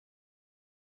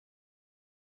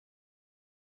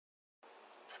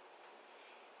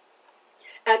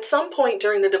At some point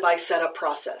during the device setup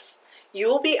process, you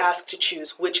will be asked to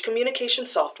choose which communication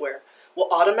software will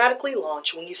automatically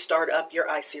launch when you start up your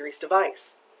iSeries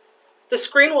device. The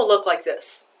screen will look like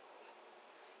this.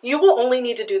 You will only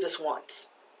need to do this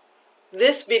once.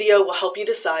 This video will help you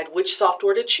decide which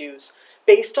software to choose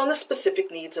based on the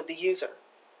specific needs of the user.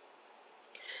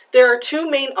 There are two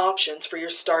main options for your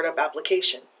startup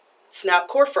application,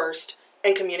 SnapCore First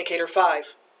and Communicator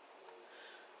 5.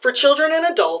 For children and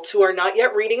adults who are not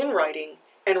yet reading and writing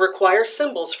and require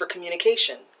symbols for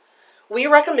communication, we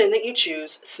recommend that you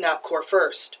choose SnapCore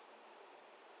First.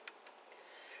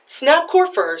 SnapCore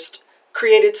First,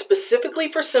 created specifically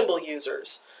for symbol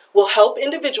users, will help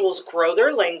individuals grow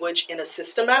their language in a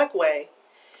systematic way,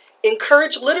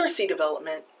 encourage literacy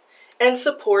development, and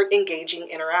support engaging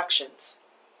interactions.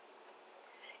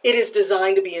 It is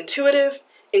designed to be intuitive,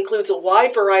 includes a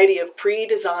wide variety of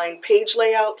pre-designed page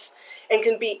layouts, and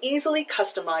can be easily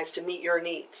customized to meet your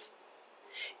needs.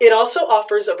 It also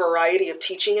offers a variety of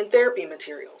teaching and therapy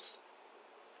materials.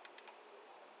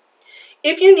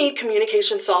 If you need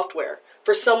communication software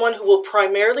for someone who will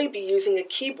primarily be using a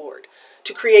keyboard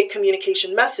to create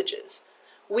communication messages,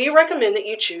 we recommend that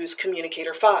you choose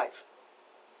Communicator 5.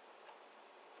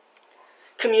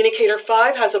 Communicator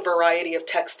 5 has a variety of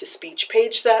text-to-speech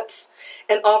page sets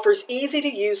and offers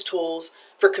easy-to-use tools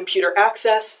for computer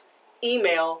access,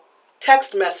 email,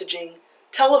 text messaging,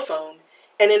 telephone,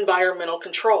 and environmental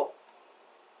control.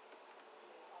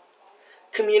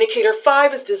 Communicator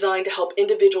 5 is designed to help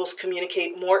individuals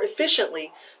communicate more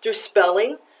efficiently through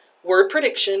spelling, word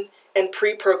prediction, and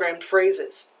pre-programmed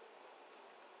phrases.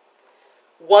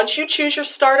 Once you choose your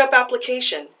startup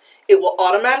application, it will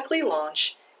automatically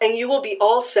launch and you will be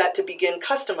all set to begin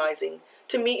customizing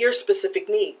to meet your specific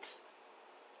needs.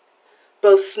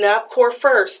 Both SnapCore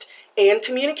First and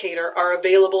Communicator are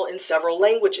available in several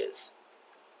languages.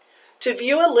 To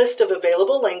view a list of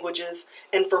available languages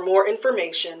and for more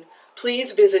information,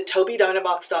 please visit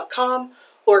tobydynavox.com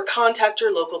or contact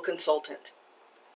your local consultant.